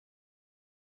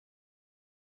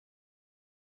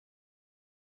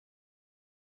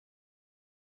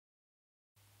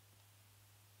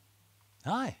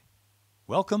Hi,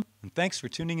 welcome, and thanks for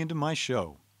tuning into my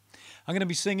show. I'm going to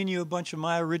be singing you a bunch of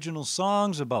my original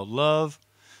songs about love,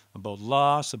 about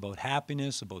loss, about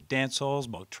happiness, about dance halls,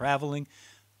 about traveling,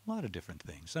 a lot of different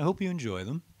things. I hope you enjoy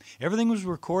them. Everything was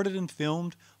recorded and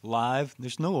filmed live.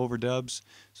 There's no overdubs,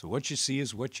 so what you see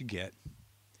is what you get.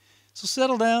 So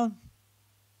settle down,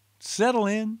 settle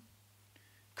in,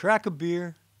 crack a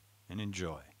beer, and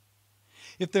enjoy.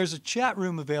 If there's a chat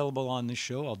room available on this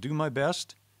show, I'll do my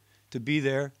best to be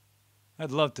there.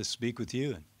 I'd love to speak with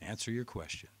you and answer your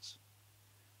questions.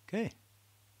 Okay.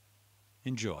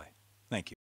 Enjoy.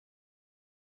 Thank you.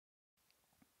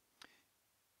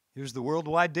 Here's the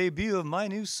worldwide debut of my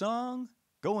new song,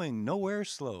 Going Nowhere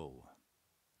Slow.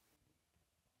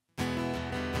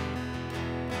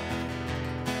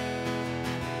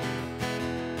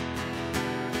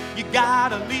 You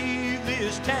gotta leave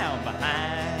this town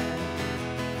behind.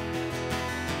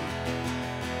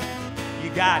 You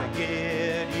gotta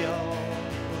get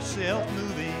yourself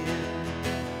moving.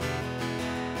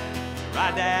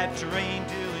 Ride that train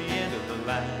till the end of the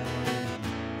line.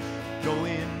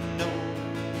 Going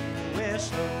nowhere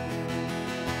slow.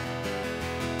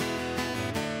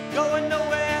 Going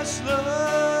nowhere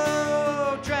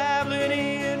slow. Traveling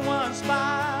in one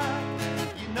spot.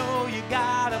 You know you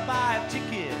gotta buy a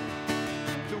ticket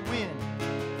to win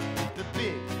the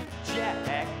big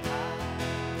jackpot.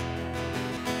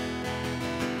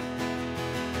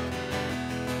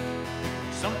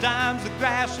 Sometimes the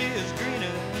grass is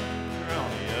greener on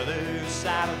the other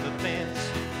side of the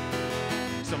fence.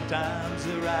 Sometimes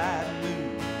the right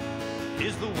move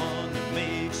is the one that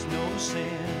makes no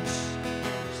sense.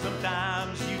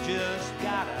 Sometimes you just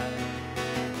gotta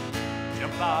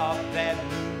jump off that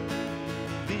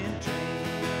moving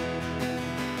train.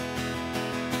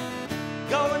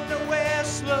 Going nowhere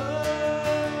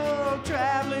slow,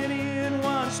 traveling in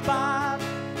one spot.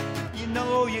 You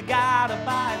know you gotta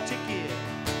buy a ticket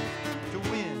to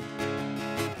win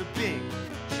the big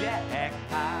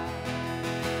jackpot.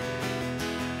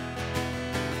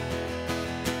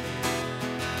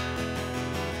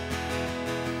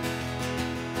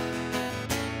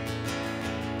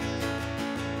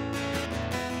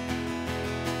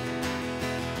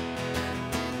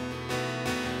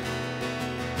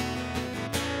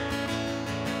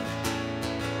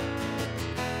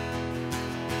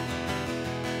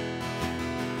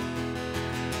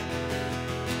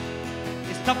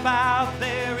 Tough out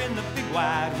there in the big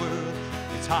wide world.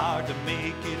 It's hard to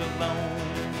make it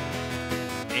alone.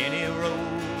 Any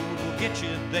road will get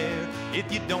you there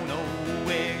if you don't know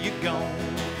where you're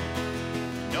going.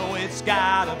 No, it's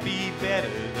gotta be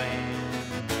better than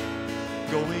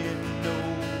going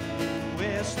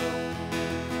nowhere slow.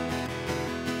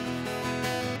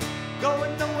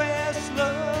 Going nowhere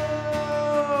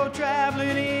slow,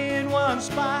 traveling in one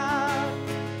spot.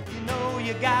 You know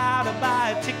you gotta buy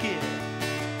a ticket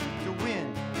to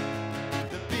win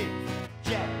the big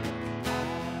jackpot.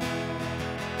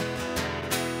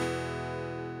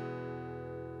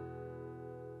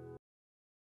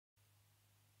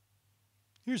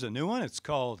 Here's a new one. It's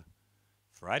called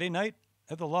Friday Night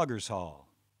at the Loggers Hall.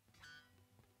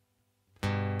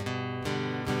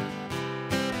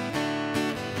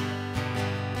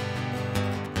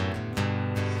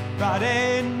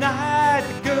 Friday night,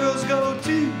 the girls go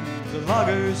to the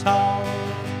Loggers Hall.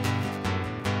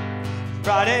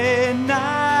 Friday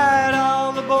night,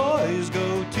 all the boys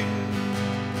go too.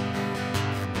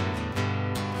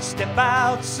 Step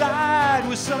outside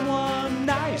with someone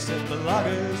nice at the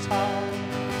Loggers Hall.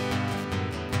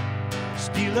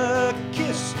 Steal a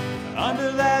kiss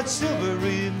under that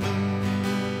silvery moon.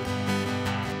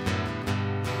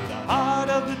 The heart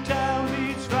of the town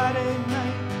beats Friday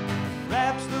night,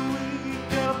 wraps the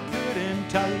week up good and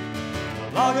tight.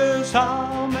 The Loggers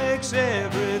Hall makes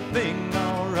everything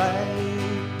alright.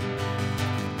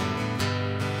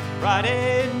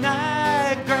 Friday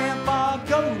night, Grandpa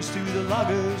goes to the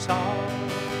Loggers Hall.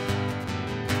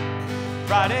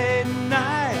 Friday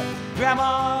night,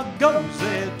 Grandma goes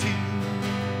there too.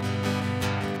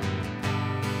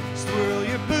 Swirl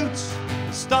your boots,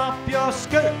 stomp your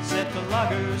skirts at the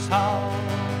Loggers Hall.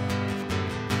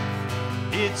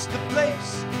 It's the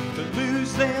place to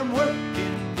lose them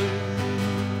working blues.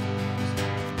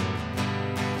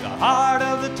 The heart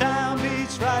of the town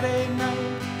beats Friday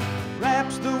night,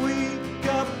 wraps the week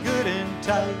up good and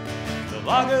tight. The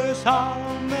Loggers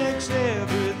Hall makes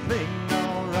everything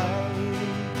alright.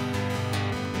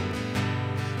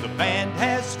 The band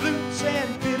has flutes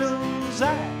and fiddles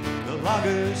at the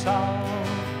Loggers Hall.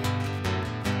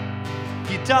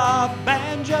 Guitar,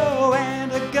 banjo,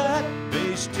 and a gut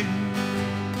bass too.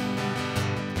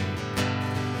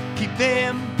 Keep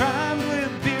them primed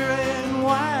with beer and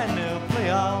wine, they'll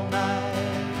play all night.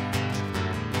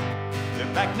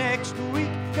 They're back next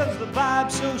week, 'cause the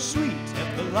vibe's so sweet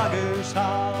at the Loggers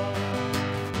Hall.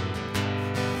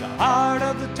 The heart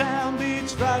of the town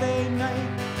beats Friday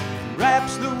night,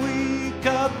 wraps the week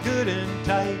up good and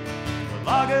tight. The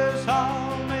Loggers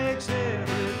Hall makes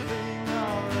everything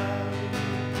alright.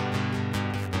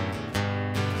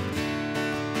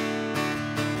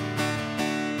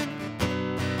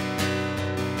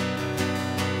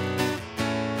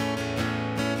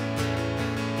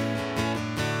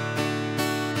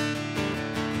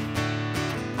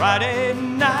 Friday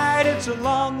night, it's a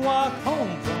long walk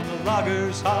home from the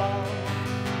Loggers Hall.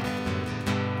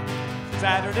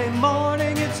 Saturday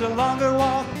morning, it's a longer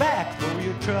walk back for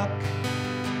your truck.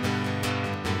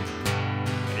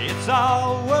 It's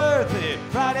all worth it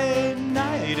Friday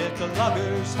night at the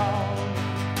Loggers Hall.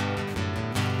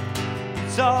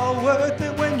 It's all worth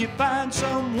it when you find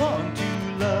someone to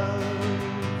love.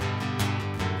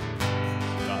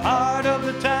 The heart of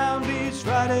the town beats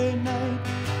Friday night,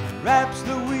 wraps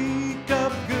the week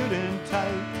up good and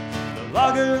tight. The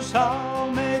Loggers Hall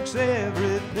makes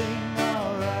everything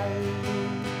alright.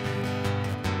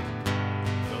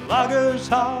 The Loggers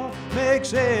Hall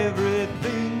makes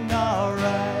everything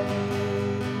alright.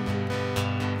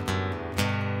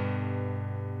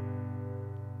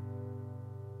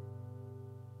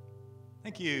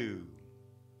 Thank you.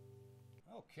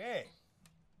 Okay.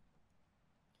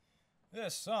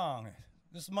 This song.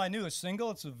 This is my newest single.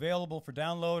 It's available for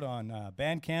download on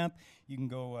Bandcamp. You can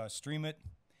go stream it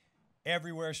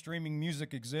everywhere streaming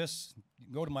music exists. You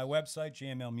can go to my website,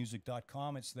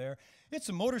 jmlmusic.com. It's there. It's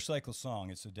a motorcycle song.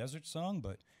 It's a desert song,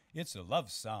 but it's a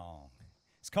love song.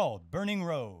 It's called Burning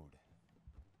Road.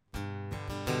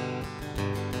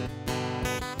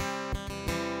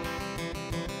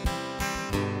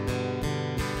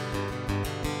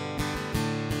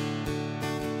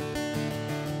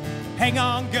 Hang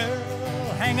on, girl.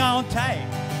 Hang on tight.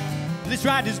 Let's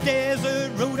ride this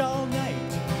desert road all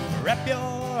night. Wrap your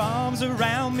arms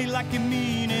around me like you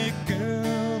mean it,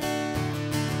 girl.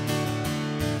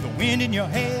 The wind in your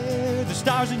hair, the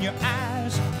stars in your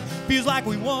eyes, feels like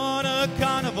we won a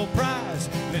carnival prize.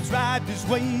 Let's ride this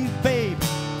wave, babe,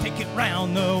 take it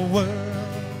round the world.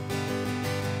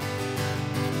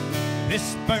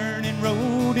 This burning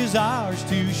road is ours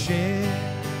to share.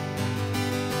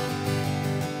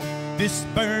 This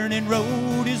burning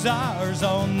road is ours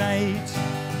all night.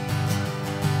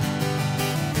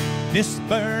 This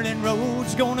burning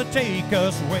road's gonna take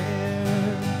us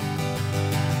where?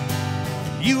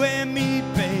 You and me,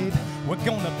 babe, we're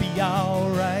gonna be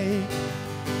alright.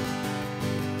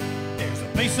 There's a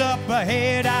place up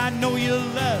ahead I know you'll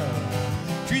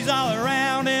love. Trees all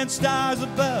around and stars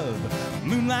above.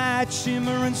 Moonlight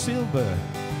shimmering silver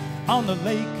on the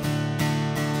lake.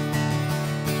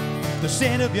 The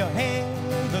scent of your hair,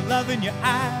 the love in your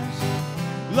eyes.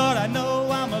 Lord, I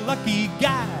know I'm a lucky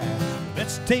guy.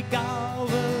 Let's take all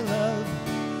the love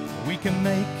we can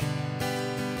make.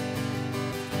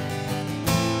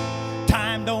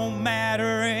 Time don't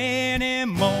matter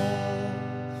anymore.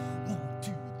 1,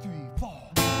 2, 3, 4.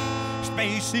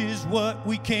 Space is what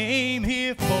we came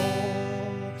here for.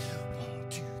 1,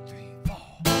 2, 3, 4.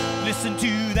 Listen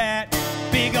to that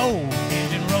big old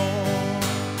engine roar.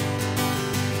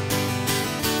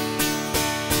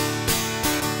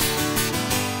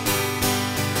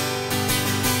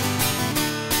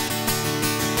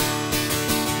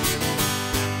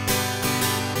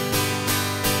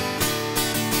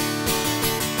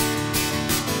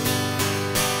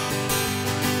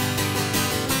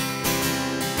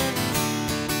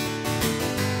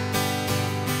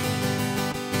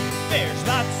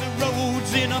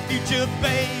 In a future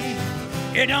bay,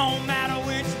 it don't matter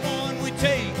which one we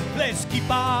take. Let's keep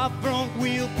our front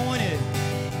wheel pointed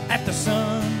at the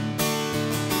sun.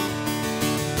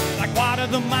 Like water,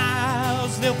 the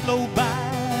miles they'll flow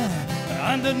by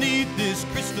underneath this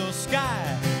crystal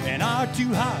sky, and our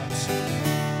two hearts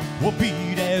will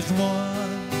beat as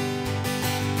one.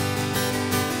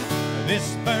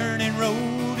 This burning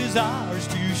road is ours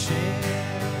to share.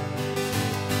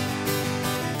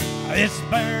 This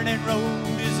burning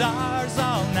road is ours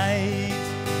all night.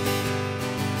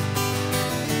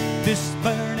 This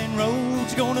burning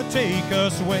road's gonna take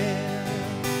us where?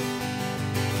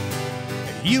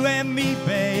 You and me,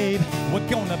 babe, we're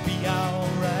gonna be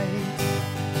alright.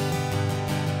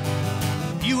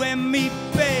 You and me,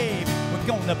 babe, we're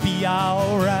gonna be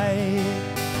alright.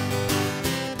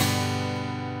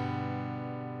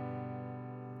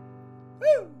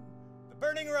 Woo! The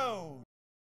Burning Road.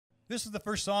 This is the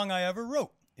first song I ever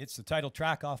wrote. It's the title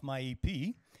track off my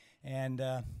EP, and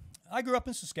I grew up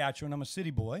in Saskatchewan. I'm a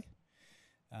city boy.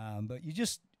 But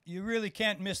you really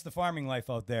can't miss the farming life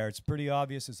out there. It's pretty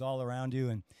obvious. It's all around you.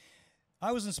 And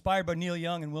I was inspired by Neil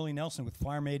Young and Willie Nelson with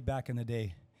Farm Aid back in the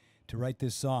day to write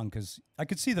this song because I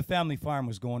could see the family farm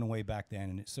was going away back then,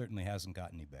 and it certainly hasn't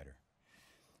gotten any better.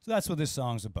 So that's what this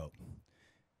song's about.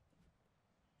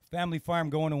 Family farm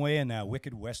going away and that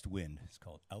wicked west wind. It's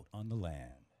called Out on the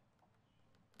Land.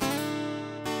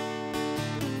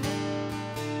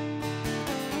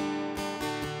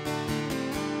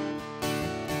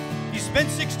 He spent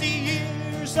 60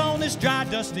 years on this dry,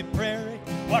 dusty prairie,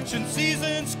 watching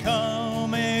seasons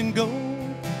come and go,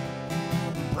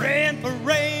 praying for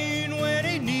rain when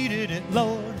he needed it,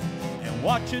 Lord, and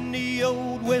watching the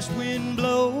old west wind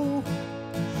blow,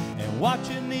 and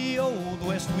watching the old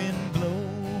west wind blow.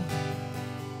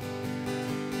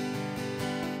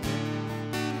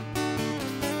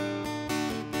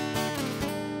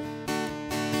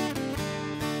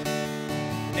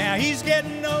 Now he's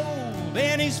getting old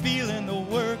and he's feeling the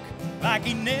work like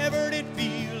he never did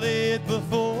feel it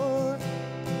before.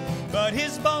 But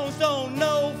his bones don't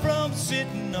know from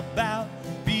sitting about.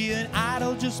 Being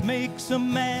idle just makes a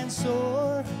man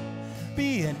sore.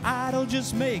 Being idle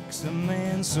just makes a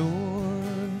man sore.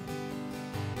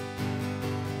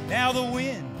 Now the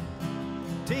wind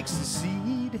takes the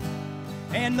seed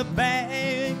and the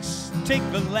banks take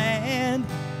the land.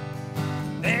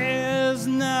 There's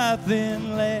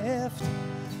nothing left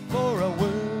for a working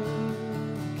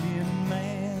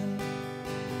man.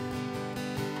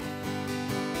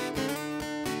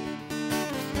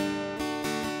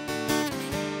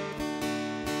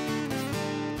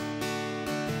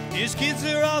 His kids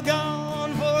are all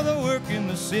gone for the work in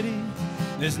the city.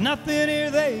 There's nothing here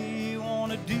they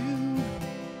want to do.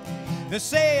 They're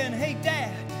saying, hey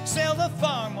Dad, sell the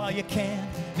farm while you can.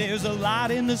 There's a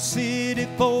lot in the city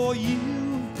for you.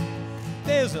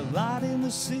 There's a lot in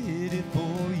the city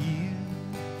for you.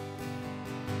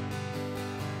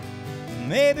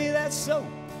 Maybe that's so,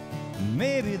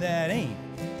 maybe that ain't.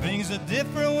 Things are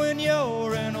different when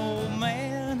you're an old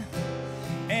man,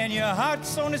 and your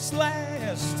heart's on its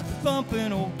last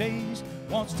thumping old days.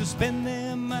 Wants to spend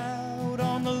them out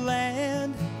on the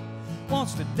land,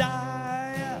 wants to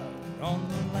die out on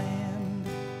the land.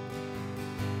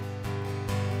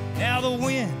 Now the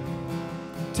wind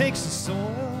takes the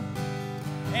soil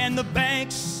and the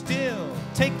banks still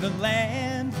take the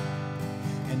land,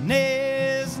 and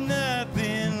there's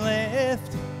nothing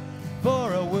left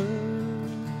for a working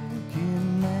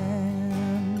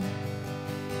man.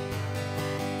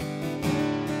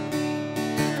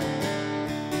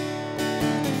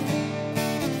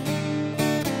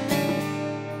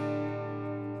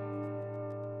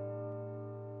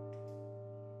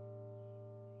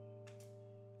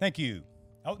 Thank you.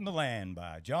 Out in the Land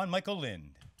by John Michael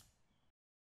Lind.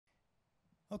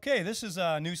 Okay, this is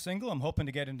a new single. I'm hoping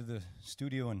to get into the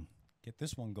studio and get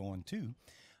this one going too.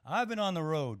 I've been on the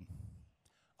road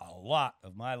a lot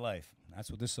of my life.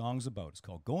 That's what this song's about. It's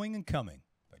called Going and Coming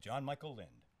by John Michael Lind.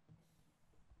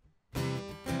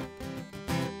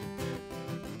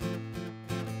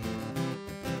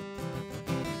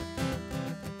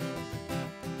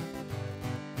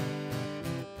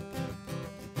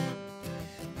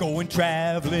 Going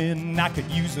traveling, I could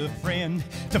use a friend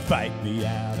to fight me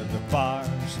out of the bars.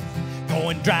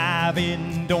 Going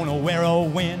driving, don't know where or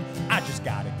when, I just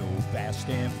gotta go fast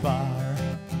and far.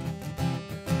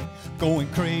 Going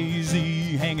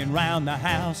crazy, hanging round the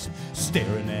house,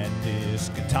 staring at this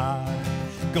guitar.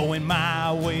 Going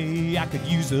my way, I could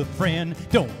use a friend,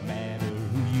 don't matter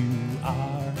who you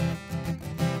are.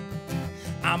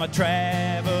 I'm a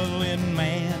traveling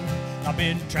man, I've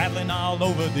been traveling all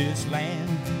over this land.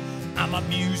 I'm a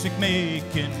music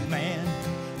making man,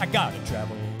 I gotta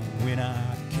travel when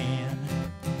I can.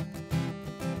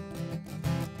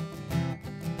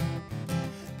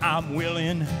 I'm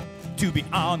willing to be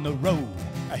on the road,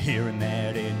 hearing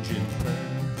that engine purr.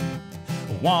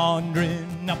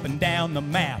 Wandering up and down the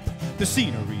map, the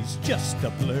scenery's just a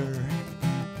blur.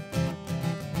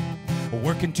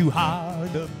 Working too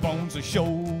hard, the bones are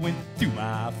showing through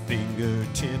my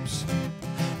fingertips.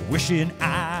 Wishing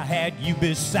I had you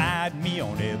beside me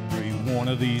on every one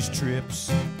of these trips.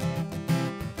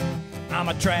 I'm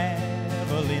a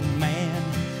traveling man,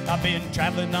 I've been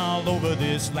traveling all over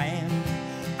this land.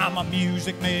 I'm a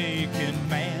music making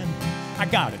man, I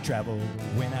gotta travel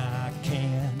when I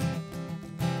can.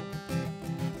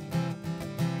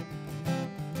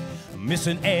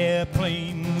 Missing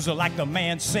airplanes like the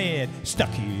man said, stuck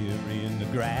here in the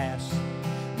grass.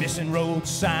 Missing road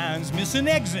signs, missing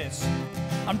exits,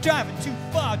 I'm driving too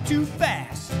far, too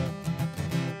fast.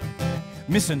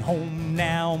 Missing home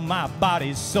now, my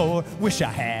body's sore. Wish I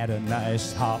had a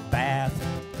nice hot bath.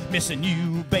 Missing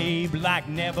you, babe, like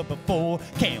never before.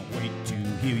 Can't wait to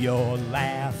hear your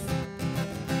laugh.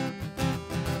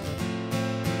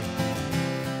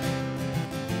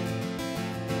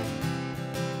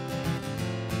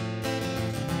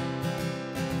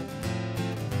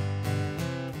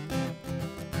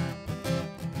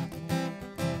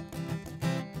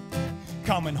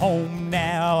 Coming home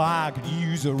now, I could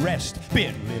use a rest.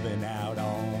 Been living out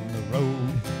on the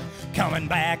road. Coming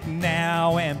back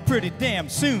now, and pretty damn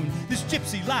soon, this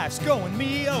gypsy life's going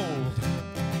me old.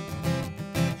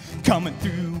 Coming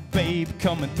through, babe,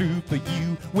 coming through for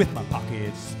you, with my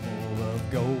pockets full of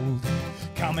gold.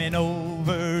 Coming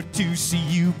over to see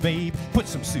you, babe, put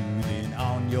some soothing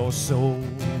on your soul.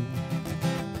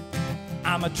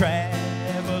 I'm a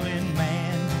traveling man.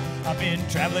 I've been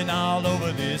traveling all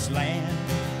over this land.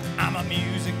 I'm a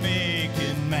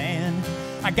music-making man.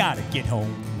 I gotta get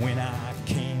home when I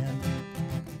can.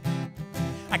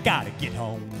 I gotta get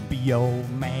home, be your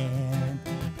man.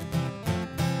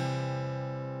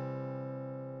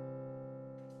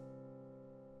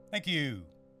 Thank you.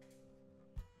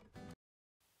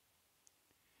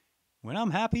 When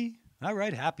I'm happy, I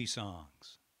write happy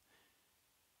songs.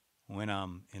 When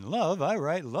I'm in love, I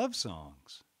write love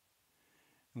songs.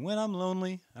 And when I'm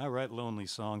lonely, I write lonely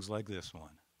songs like this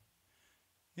one.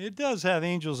 It does have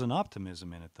angels and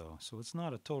optimism in it, though, so it's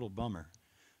not a total bummer.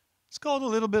 It's called A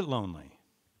Little Bit Lonely.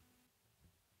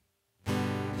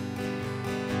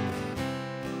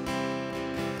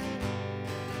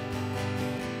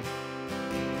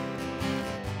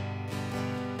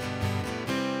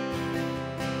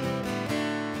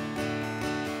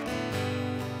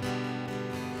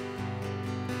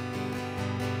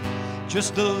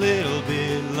 Just a little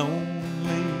bit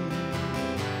lonely,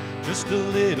 just a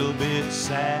little bit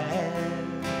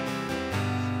sad,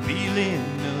 feeling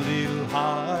a little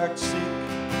heartsick,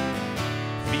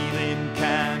 feeling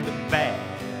kind of bad.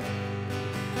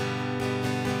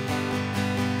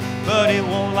 But it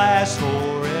won't last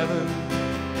forever,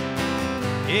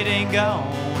 it ain't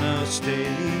gonna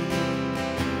stay.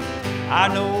 I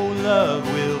know love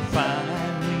will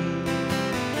find me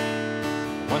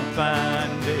one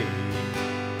fine day.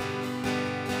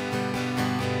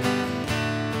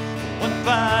 One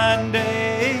fine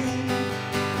day,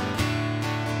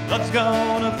 love's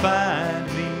gonna find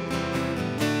me.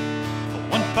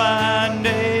 One fine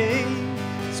day,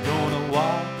 it's gonna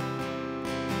walk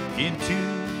into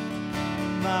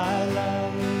my life.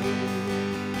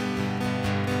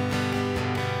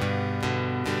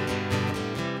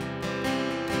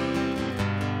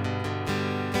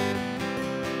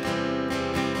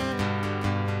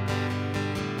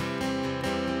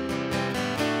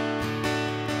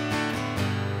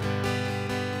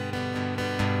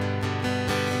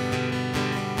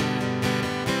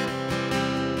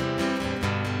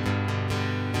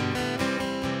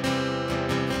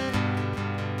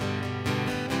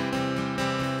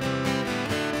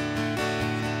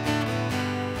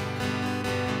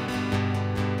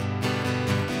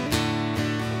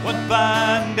 One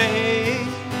fine day,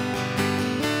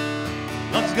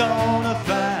 love's gonna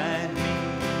find me.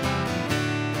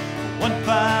 One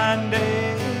fine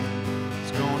day,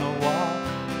 it's gonna walk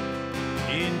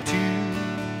into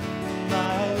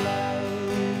my life.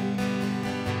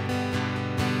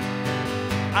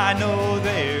 I know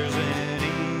there's an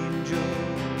angel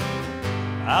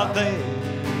out there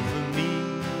for me,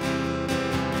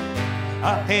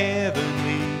 a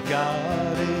heavenly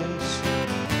goddess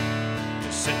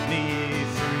set me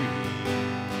free,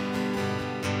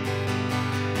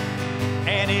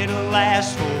 and it'll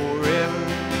last forever,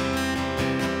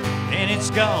 and it's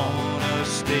gonna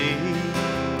stay.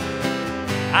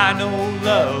 I know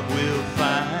love will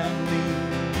find me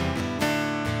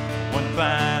one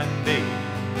fine day.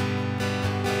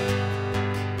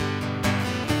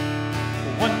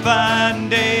 One fine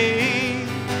day,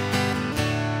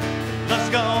 love's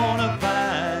gonna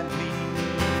find me.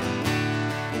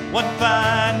 One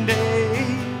fine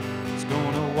day, it's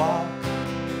gonna walk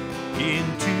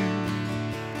into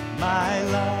my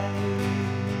life.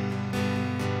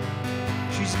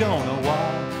 She's gonna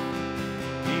walk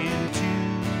into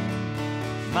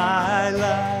my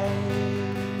life.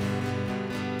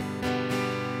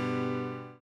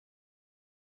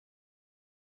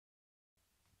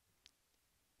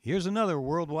 Here's another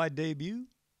worldwide debut.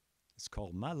 It's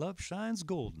called My Love Shines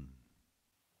Golden.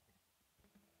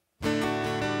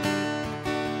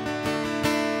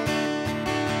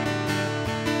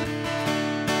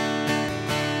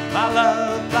 My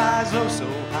love flies oh so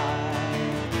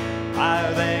high,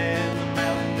 higher than the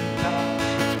mountain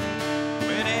tops.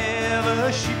 Whenever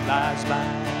flies by.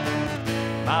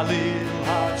 My little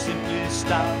heart simply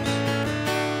stops.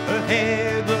 Her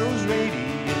hair glows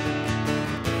radiant,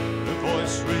 her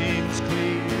voice rings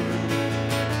clear,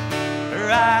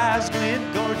 her eyes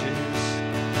glint gorgeous,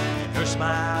 and her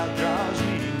smile draws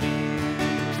me near.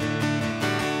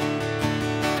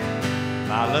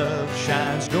 My love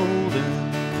shines golden,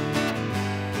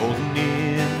 golden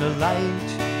in the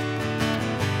light.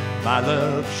 My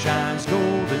love shines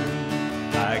golden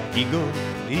like eagle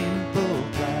in full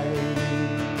flight.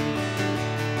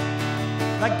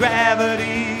 Like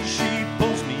gravity, she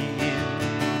pulls me in,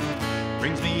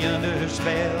 brings me under her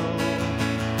spell,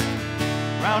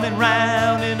 round and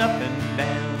round and up and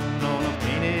down on a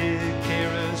painted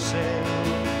carousel.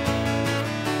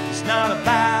 It's not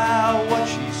about what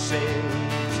she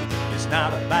says, it's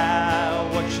not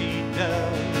about what she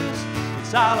does,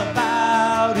 it's all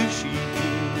about who she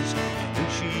is, and who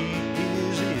she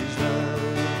is love.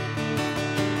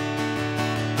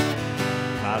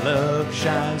 My love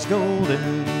shines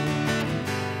golden,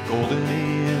 golden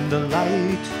in the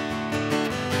light.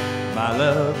 My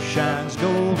love shines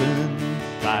golden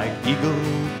like eagle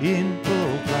in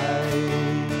full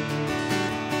flight.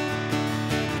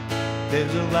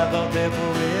 There's a life out there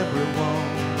for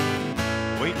everyone,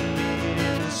 waiting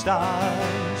in the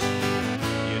stars.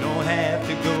 You don't have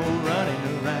to go running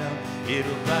around,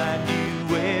 it'll find you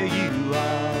where you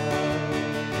are.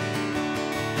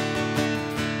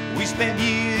 We spent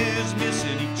years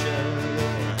missing each other,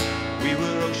 we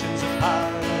were oceans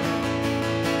apart.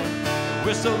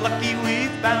 We're so lucky we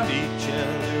found each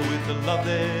other with the love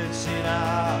that's in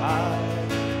our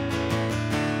heart.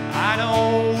 I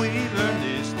know we've earned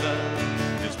this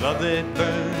love that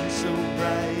burns so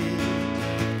bright,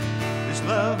 this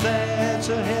love that's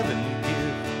a heavenly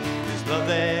gift, this love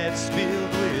that's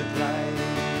filled with light.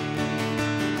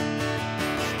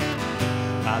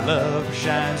 My love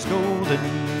shines golden,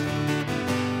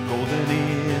 golden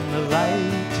in the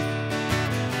light.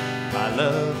 My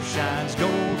love shines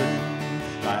golden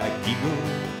like eagle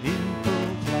in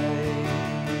full flight,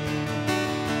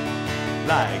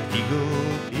 like eagle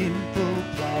in full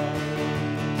flight.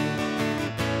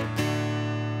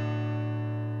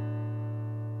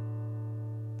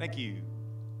 Thank you.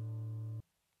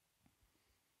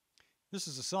 This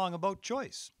is a song about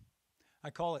choice. I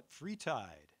call it Free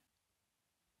Tide.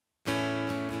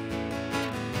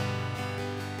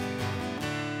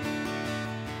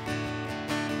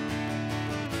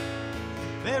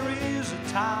 There is a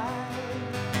tide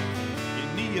in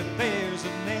the affairs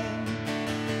of men,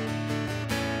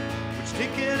 which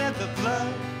taken at the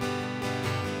flood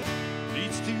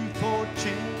leads to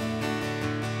fortune.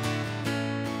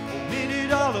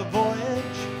 Omitted all the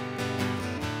voyage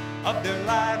of their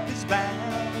life is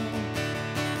bound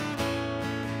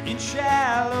in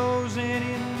shallows and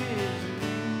in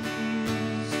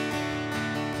miseries.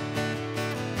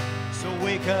 So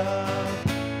wake up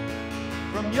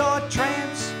from your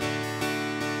trance,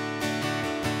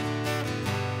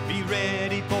 be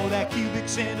ready for that cubic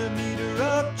centimeter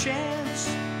of chance.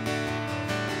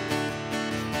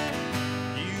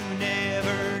 You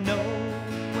never know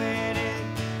when it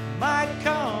might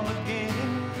come again.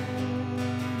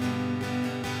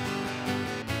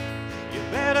 You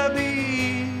better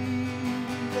be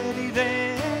ready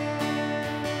then.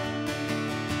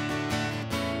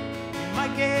 You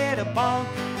might get a bump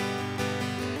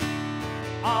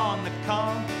on the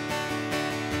conch,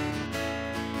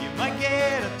 you might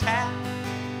get a tap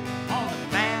on the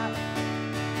map,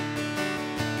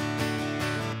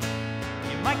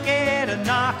 you might get a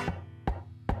knock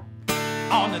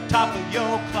on the top of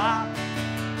your clock,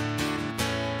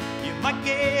 you might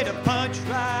get a punch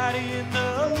right in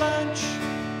the lunch.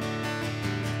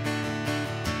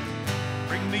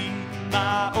 Bring me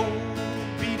my old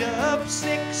beat up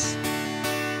six,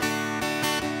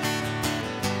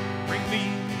 bring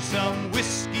me some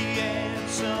whiskey and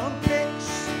some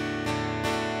picks.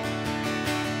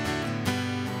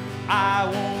 I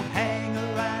won't hang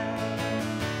around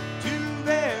too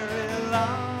very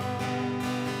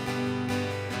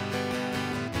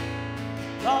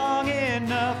long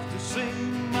enough to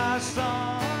sing my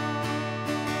song.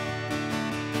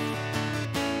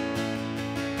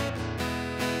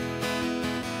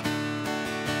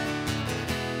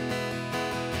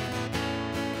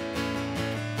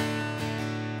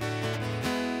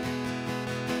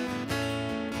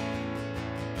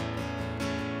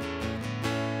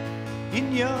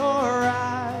 In your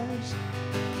eyes,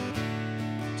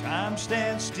 time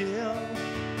stands still.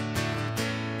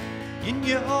 In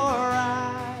your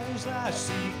eyes, I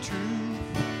see truth.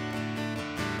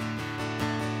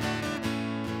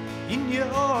 In your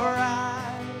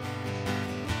eyes,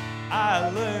 I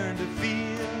learned to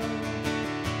feel.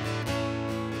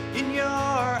 In your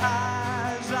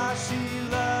eyes I see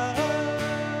love.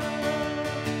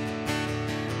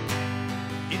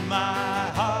 In my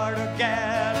heart a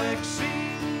galaxy.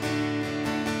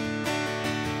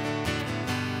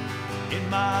 In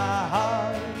my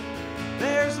heart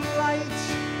there's light.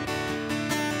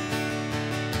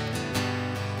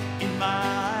 In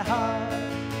my heart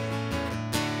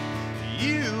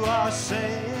you are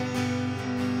safe.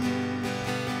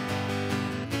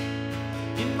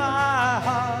 In my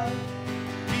heart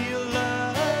feel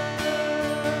love.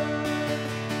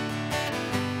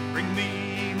 Bring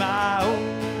me my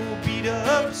old beat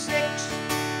up six.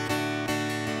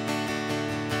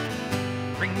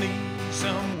 Bring me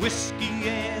some whiskey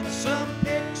and some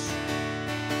picks.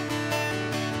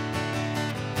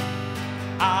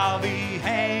 I'll be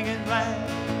hanging round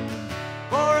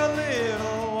for a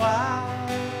little while,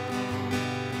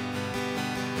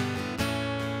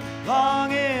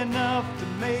 long enough to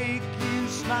make you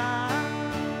smile.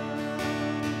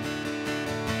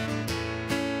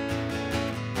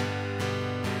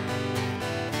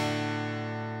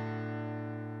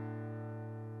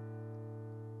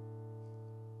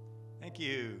 Thank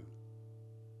you.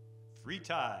 Free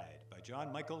Tide by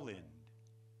John Michael Lind.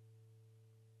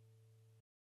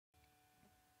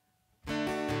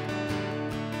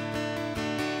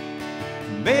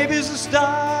 Baby's a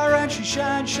star and she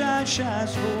shines, shines,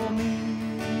 shines for me.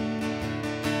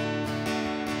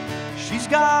 She's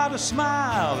got a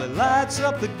smile that lights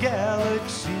up the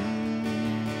galaxy.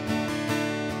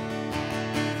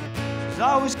 She's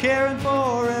always caring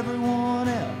for everyone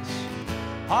else,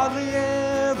 hardly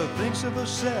ever thinks of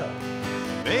herself.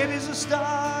 Baby's a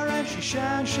star and she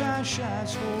shines, shines,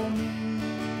 shines for me.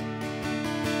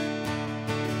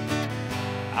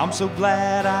 I'm so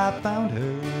glad I found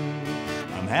her.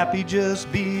 I'm happy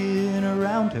just being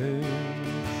around her.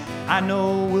 I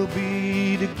know we'll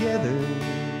be together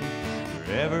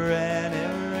forever and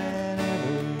ever and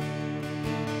ever.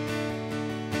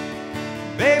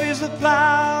 Baby's a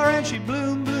flower and she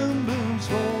bloom, bloom, blooms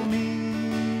for me.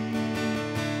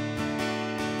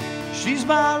 She's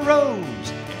my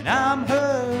rose and I'm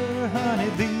her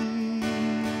honeybee.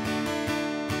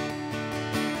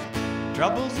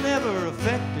 Troubles never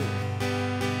affect her.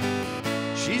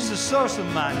 She's the source of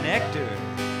my nectar.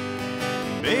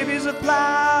 Baby's a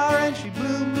flower and she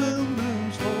bloom, bloom,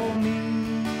 blooms for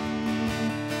me.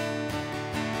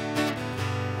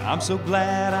 I'm so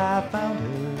glad I found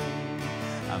her.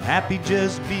 I'm happy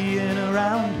just being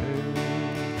around her.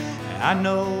 I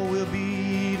know we'll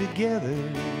be together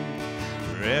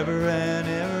forever and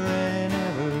ever and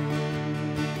ever.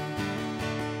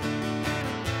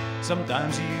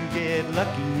 Sometimes you get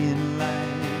lucky in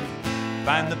life,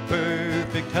 find the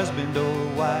perfect husband or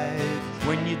wife.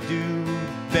 When you do,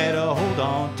 better hold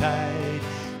on tight,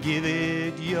 give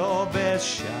it your best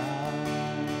shot.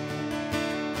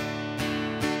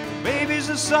 Baby's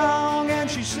a song and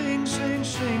she sings, sings,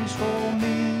 sings for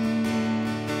me.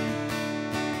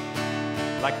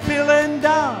 Like Phil and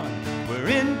Don, we're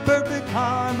in perfect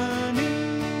harmony.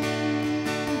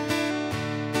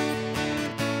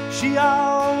 She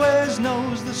always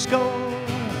knows the score.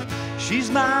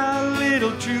 She's my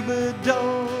little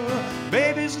troubadour.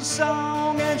 Baby's a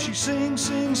song and she sings,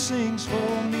 sings, sings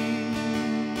for me.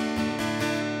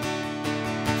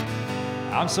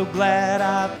 I'm so glad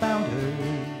I found her.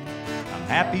 I'm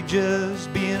happy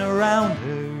just being around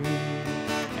her.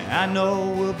 And I know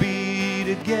we'll be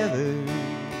together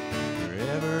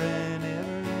forever and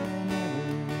ever and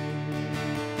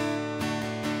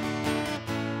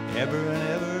ever. Ever and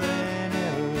ever.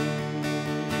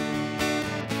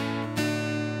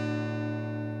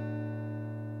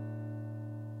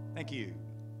 Thank you.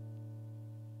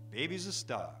 Baby's a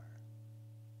star.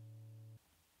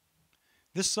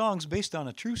 This song's based on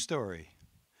a true story.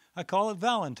 I call it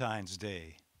Valentine's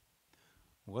Day.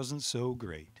 Wasn't so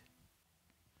great.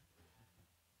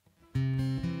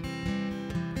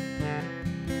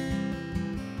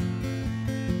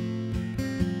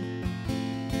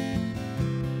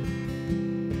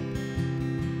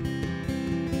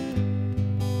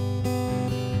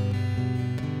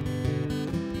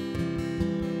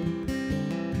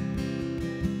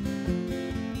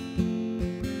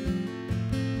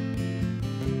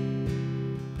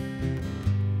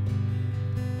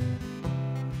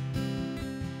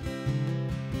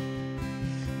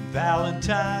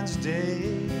 Valentine's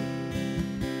Day,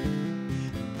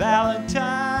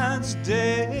 Valentine's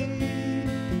Day,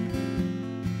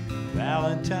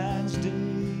 Valentine's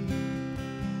Day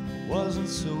wasn't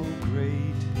so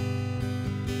great.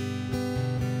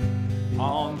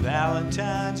 On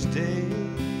Valentine's Day,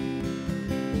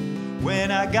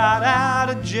 When I got out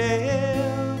of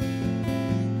jail,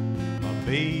 my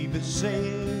baby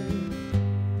said,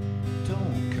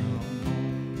 don't come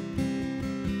home.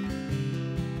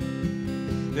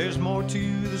 There's more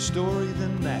to the story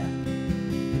than that.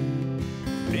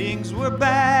 Things were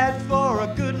bad for a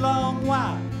good long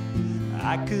while.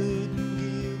 I couldn't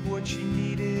give what she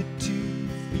needed to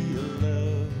feel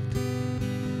loved.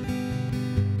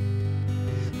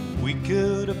 We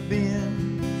could have been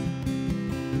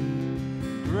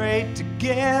great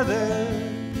together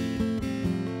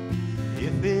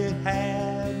if it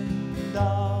hadn't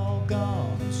all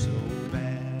gone so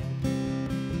bad.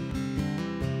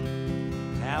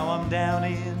 Now I'm down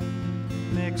in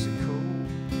Mexico,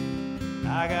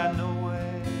 I got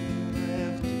nowhere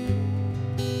left to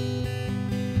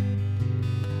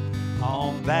go.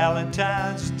 On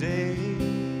Valentine's Day,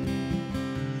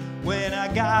 when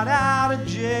I got out of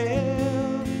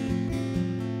jail,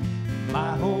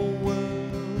 my whole world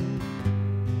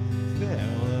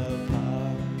fell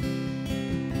apart.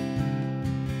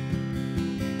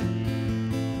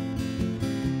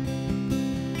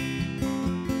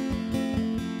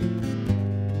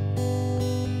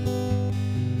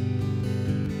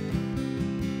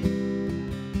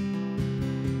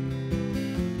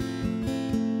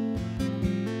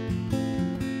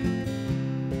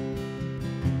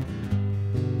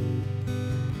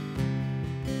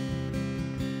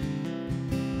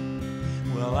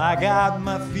 Well, I got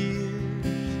my fears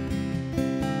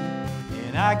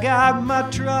and I got my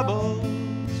troubles.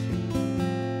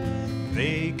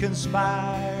 They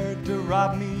conspired to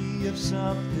rob me of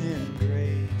something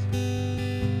great.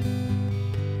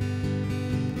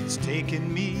 It's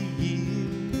taken me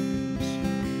years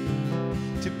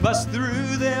to bust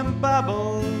through them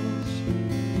bubbles.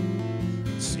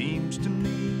 It seems to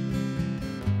me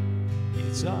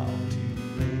it's all too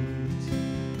late.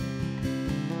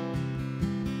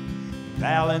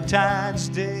 Valentine's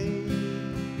Day,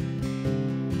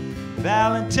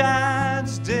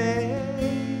 Valentine's Day,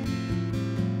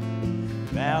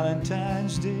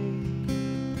 Valentine's Day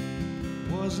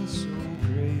wasn't so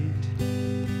great.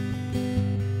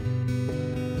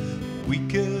 We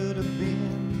could have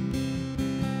been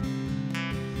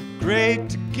great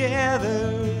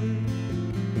together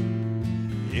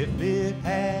if it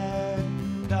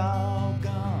hadn't all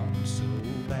gone so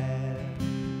bad.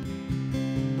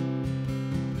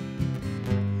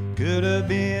 Could have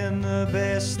been the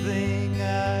best thing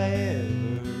I ever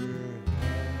had.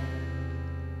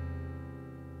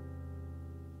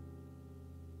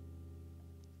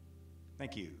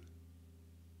 Thank you.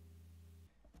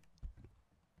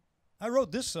 I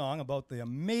wrote this song about the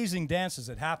amazing dances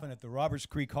that happen at the Roberts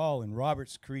Creek Hall in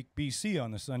Roberts Creek, BC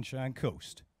on the Sunshine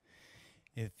Coast.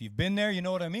 If you've been there, you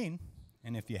know what I mean.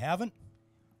 And if you haven't,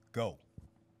 go.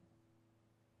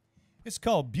 It's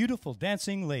called Beautiful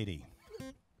Dancing Lady.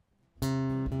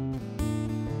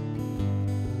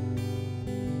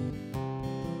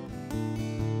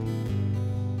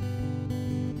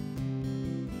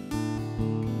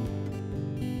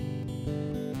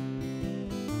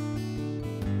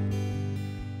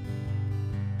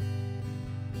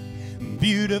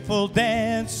 Beautiful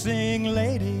dancing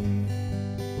lady,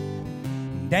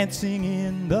 dancing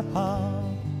in the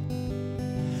hall.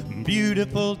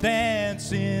 Beautiful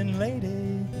dancing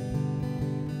lady,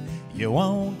 you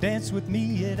won't dance with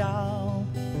me at all.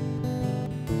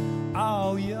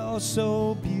 Oh, you're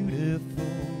so beautiful.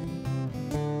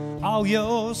 Oh,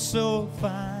 you're so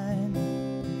fine.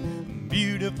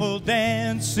 Beautiful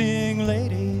dancing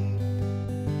lady,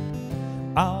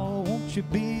 oh, won't you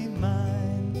be mine?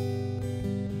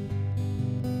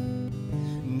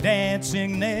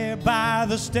 Dancing there by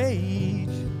the stage,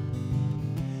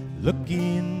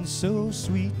 looking so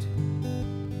sweet.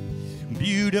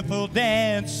 Beautiful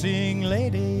dancing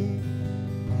lady,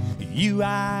 you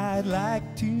I'd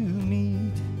like to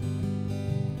meet.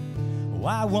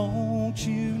 Why won't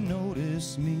you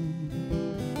notice me?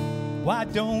 Why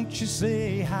don't you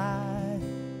say hi?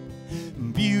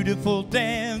 Beautiful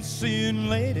dancing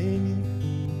lady,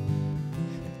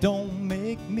 don't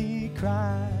make me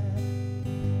cry.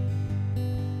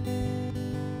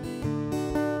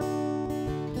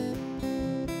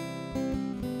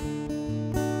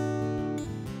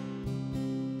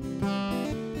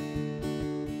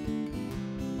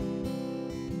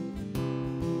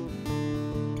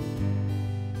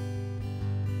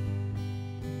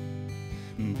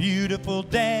 Beautiful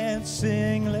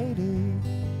dancing lady,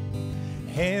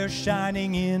 hair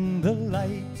shining in the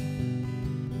light.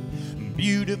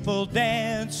 Beautiful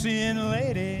dancing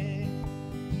lady,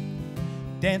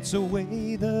 dance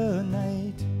away the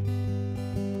night.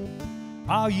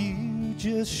 Are you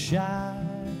just shy?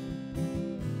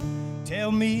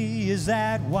 Tell me, is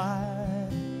that why?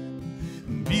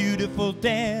 Beautiful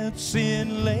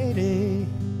dancing lady,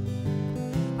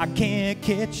 I can't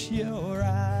catch your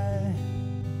eye.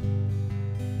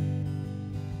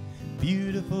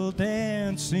 Beautiful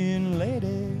dancing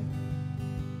lady,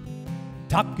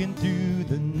 talking through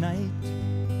the night.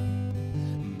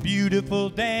 Beautiful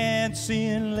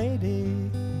dancing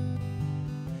lady,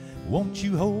 won't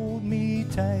you hold me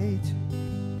tight?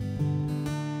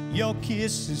 Your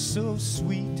kiss is so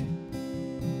sweet,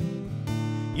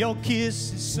 your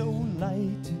kiss is so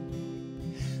light.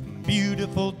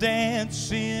 Beautiful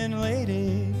dancing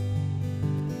lady,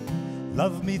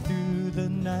 love me through the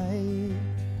night.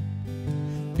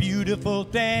 Beautiful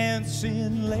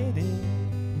dancing lady,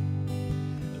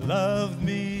 love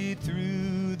me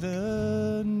through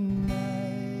the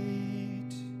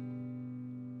night.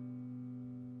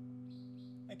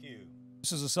 Thank you.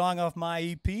 This is a song off my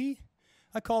EP.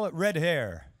 I call it Red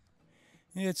Hair.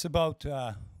 It's about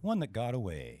one that got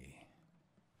away.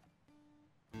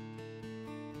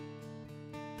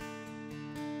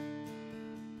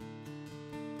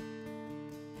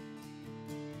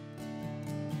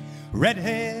 Red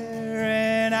hair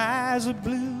and eyes of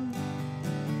blue,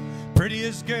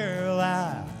 prettiest girl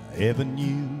I ever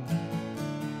knew.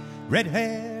 Red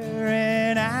hair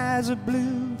and eyes of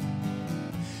blue,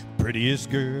 prettiest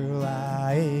girl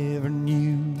I ever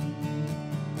knew.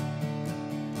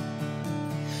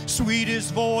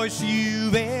 Sweetest voice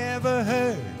you've ever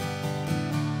heard,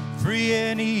 free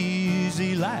and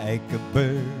easy like a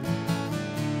bird.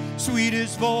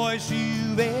 Sweetest voice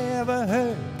you've ever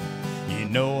heard, you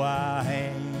know I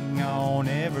hang on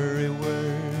every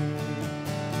word.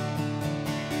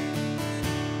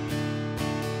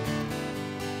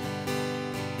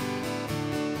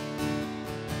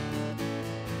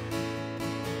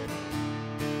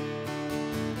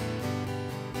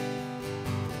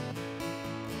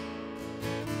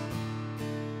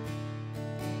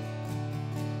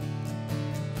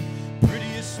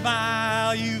 Prettiest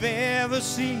smile you've ever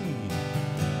seen,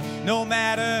 no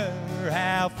matter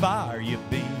how far you've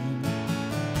been.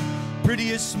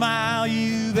 Prettiest smile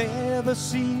you've ever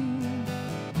seen,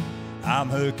 I'm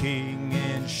her king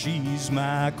and she's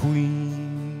my queen.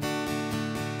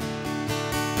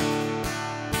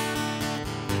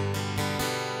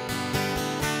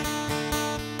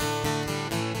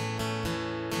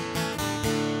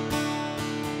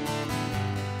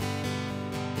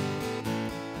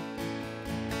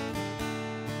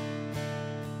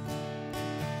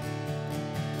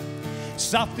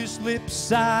 Softest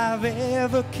lips I've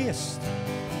ever kissed,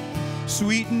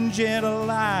 sweet and gentle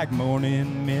like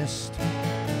morning mist.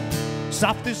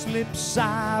 Softest lips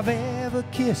I've ever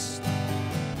kissed,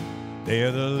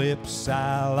 they're the lips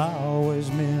I'll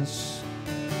always miss.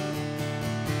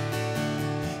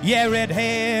 Yeah, red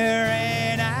hair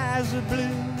and eyes of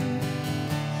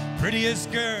blue,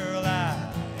 prettiest girl I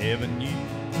ever knew.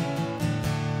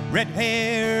 Red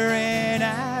hair and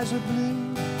eyes of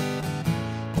blue,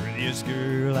 prettiest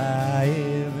girl I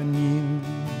ever knew.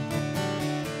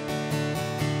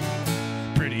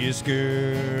 Prettiest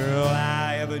girl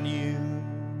I ever knew.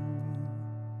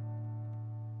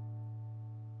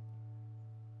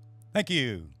 Thank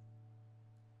you.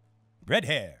 Red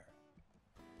hair.